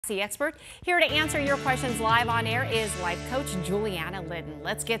The expert here to answer your questions live on air is life coach Julianna Lyddon.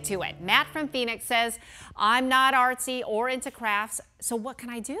 Let's get to it. Matt from Phoenix says, I'm not artsy or into crafts, so what can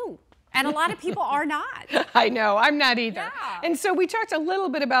I do? And a lot of people are not. I know, I'm not either. Yeah. And so we talked a little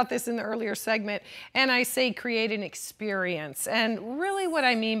bit about this in the earlier segment, and I say create an experience. And really what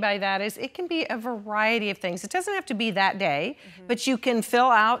I mean by that is it can be a variety of things. It doesn't have to be that day, but you can fill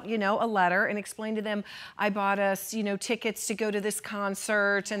out, a letter and explain to them, I bought us, tickets to go to this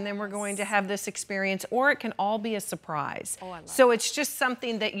concert, and then we're going to have this experience, or it can all be a surprise. Oh, I love so it's just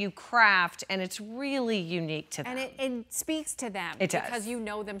something that you craft, and it's really unique to them. And it speaks to them. It does. Because you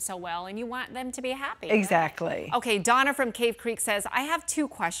know them so well and you want them to be happy. Exactly. Right? Okay, Donna from Cave Creek says, I have two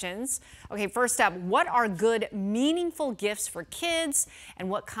questions. Okay, first up, what are good, meaningful gifts for kids, and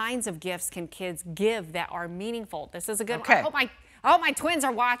what kinds of gifts can kids give that are meaningful? This is a good one. I hope my twins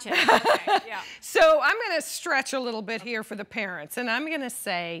are watching. Okay, yeah. So I'm going to stretch a little bit here for the parents, and I'm going to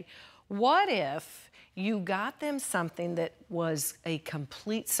say, what if you got them something that was a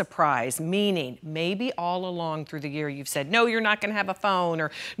complete surprise, meaning maybe all along through the year you've said, no, you're not going to have a phone,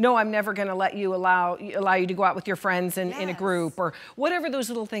 or no, I'm never going to let you allow you to go out with your friends in a group, or whatever those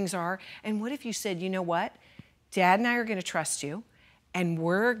little things are. And what if you said, you know what, Dad and I are going to trust you, and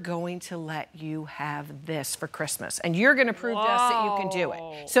we're going to let you have this for Christmas. And you're going to prove to us that you can do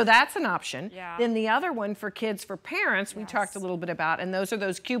it. So that's an option. Yeah. Then the other one for kids, for parents, we talked a little bit about, and those are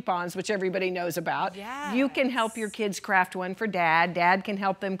those coupons, which everybody knows about. Yes. You can help your kids craft one for Dad. Dad can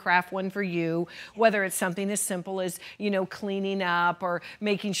help them craft one for you, whether it's something as simple as, cleaning up or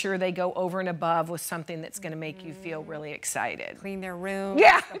making sure they go over and above with something that's going to make you feel really excited. Clean their room,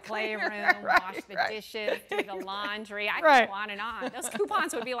 the playroom, wash the dishes, do the laundry. I can go on and on. Those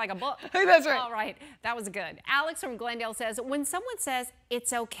coupons would be like a book. That's right. All right, that was good. Alex from Glendale says, when someone says,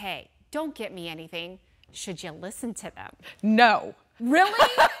 it's okay, don't get me anything, should you listen to them? No. Really?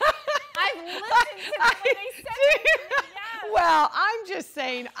 I've listened to them when they said it. Yes. Well, I'm just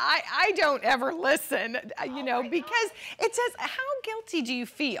saying, I don't ever listen, because it says, how guilty do you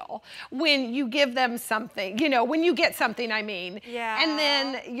feel when you give them something, when you get something, I mean. Yeah. And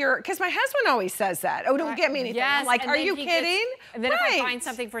then because my husband always says that, oh, don't get me anything. Yes, I'm like, are you kidding? And then if I find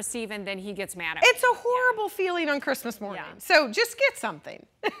something for Steven, then he gets mad at me. It's a horrible feeling on Christmas morning. Yeah. So just get something.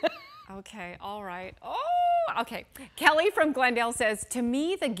 Okay, all right. Oh, okay. Kelly from Glendale says, to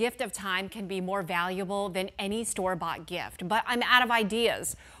me, the gift of time can be more valuable than any store-bought gift, but I'm out of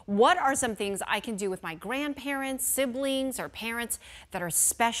ideas. What are some things I can do with my grandparents, siblings, or parents that are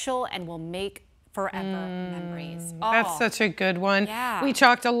special and will make forever memories? That's such a good one. Yeah. We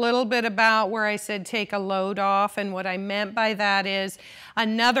talked a little bit about where I said take a load off, and what I meant by that is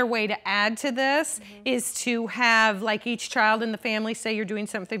another way to add to this is to have like each child in the family, say you're doing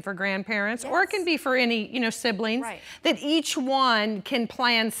something for grandparents, or it can be for any siblings, that each one can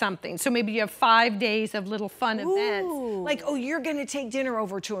plan something. So maybe you have 5 days of little fun events, like, oh, you're gonna take dinner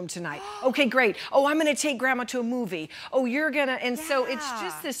over to him tonight. Okay, great. Oh, I'm gonna take grandma to a movie. Oh, you're gonna, and so it's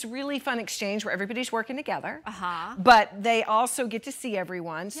just this really fun exchange where everybody's working together, but they also get to see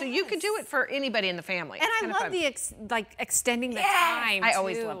everyone. So you could do it for anybody in the family. And I love the extending the time. I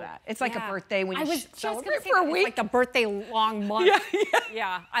always love that. It's like a birthday when you celebrate for a week. It's like the birthday long month.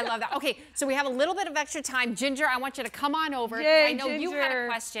 Yeah, I love that. Okay, so we have a little bit of extra time. Ginger, I want you to come on over. Yay, I know you had a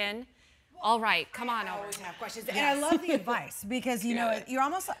question. All right, come on over. I always have questions. And I love the advice because, you're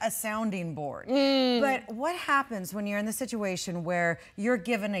almost a sounding board. But what happens when you're in the situation where you're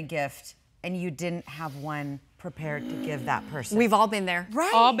given a gift and you didn't have one prepared to give that person? We've all been there.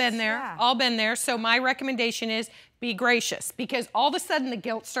 Right. All been there. All been there. So my recommendation is be gracious, because all of a sudden the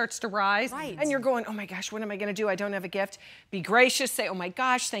guilt starts to rise and you're going, oh my gosh, what am I going to do? I don't have a gift. Be gracious. Say, oh my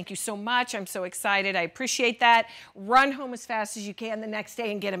gosh, thank you so much. I'm so excited. I appreciate that. Run home as fast as you can the next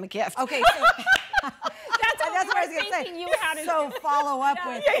day and get him a gift. Okay. So that's what I was going to say. So follow up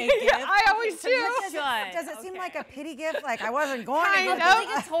with a gift. I always do. Does it seem like a pity gift? Like I wasn't going to Kind go of.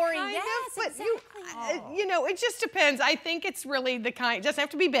 Obligatory. Yes, but exactly. it just depends. I think it's really the kind, it doesn't have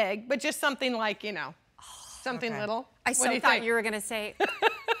to be big, but just something like, something little. I so thought you were going to say,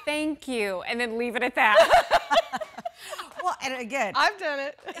 thank you, and then leave it at that. Well, and again, I've done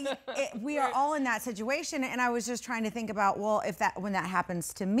it. We are all in that situation, and I was just trying to think about, well, when that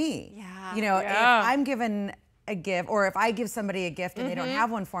happens to me, if I'm given a gift, or if I give somebody a gift and they don't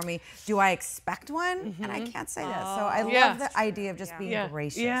have one for me, do I expect one? And I can't say that. So I love the idea of just being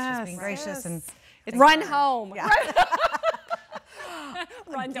gracious, just being gracious and run home.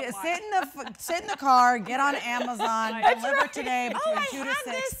 Run to sit in the car, get on Amazon, deliver today between 2 to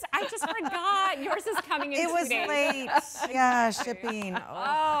 6. I just forgot. Yours is coming in 2 days. It was late. Yeah, shipping.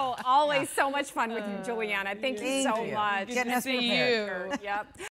 Oh, always so much fun with you, Julianna. Thank you so much. Getting us prepared. Yep.